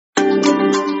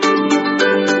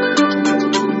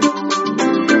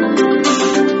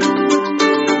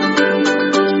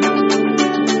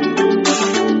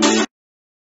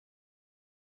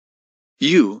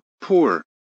You, poor.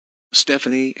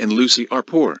 Stephanie and Lucy are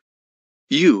poor.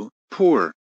 You,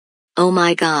 poor. Oh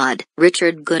my God,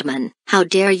 Richard Goodman, how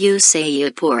dare you say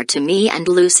you poor to me and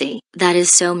Lucy? That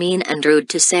is so mean and rude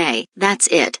to say. That's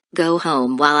it, go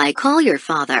home while I call your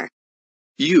father.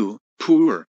 You,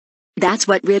 poor. That's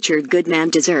what Richard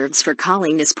Goodman deserves for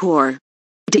calling us poor.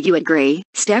 Do you agree,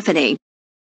 Stephanie?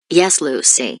 Yes,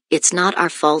 Lucy, it's not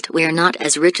our fault we're not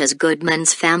as rich as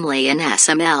Goodman's family in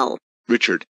SML.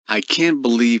 Richard, I can't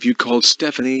believe you called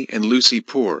Stephanie and Lucy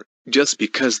poor, just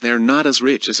because they're not as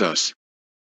rich as us.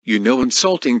 You know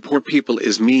insulting poor people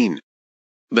is mean.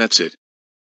 That's it.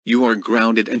 You are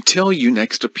grounded until you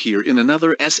next appear in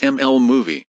another SML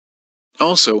movie.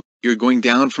 Also, you're going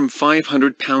down from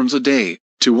 500 pounds a day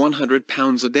to 100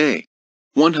 pounds a day.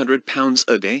 100 pounds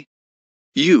a day?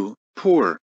 You,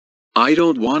 poor. I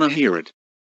don't wanna hear it.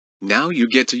 Now you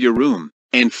get to your room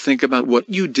and think about what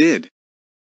you did.